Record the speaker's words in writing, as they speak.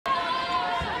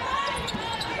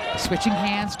Switching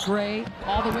hands, Gray,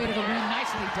 all the way to the rim,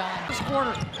 nicely done. First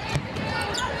quarter.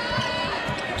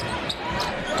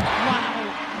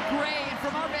 Wow, Gray, and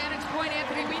from our vantage point,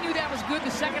 Anthony, we knew that was good.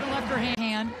 The second left her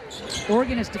hand.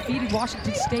 Oregon has defeated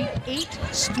Washington State 8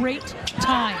 straight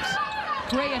times.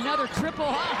 Gray, another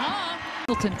triple,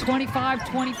 Hamilton,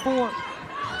 25-24.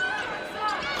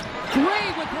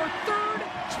 Gray with her third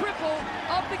triple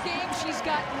of the game. She's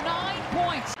got 9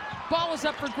 points. Ball is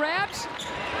up for grabs.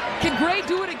 Can Gray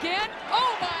do it again?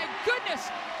 Oh my goodness!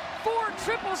 4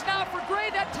 triples now for Gray.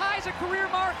 That ties a career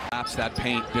mark. That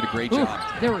paint, did a great job.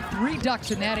 There were 3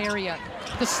 ducks in that area.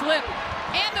 The slip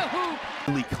and the hoop.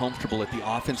 Really comfortable at the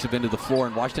offensive end of the floor,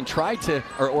 and Oregon tried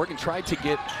to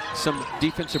get some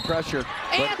defensive pressure.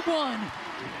 And one.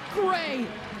 Gray.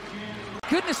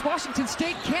 Goodness, Washington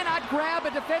State cannot grab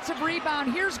a defensive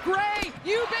rebound. Here's Gray.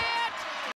 You bet.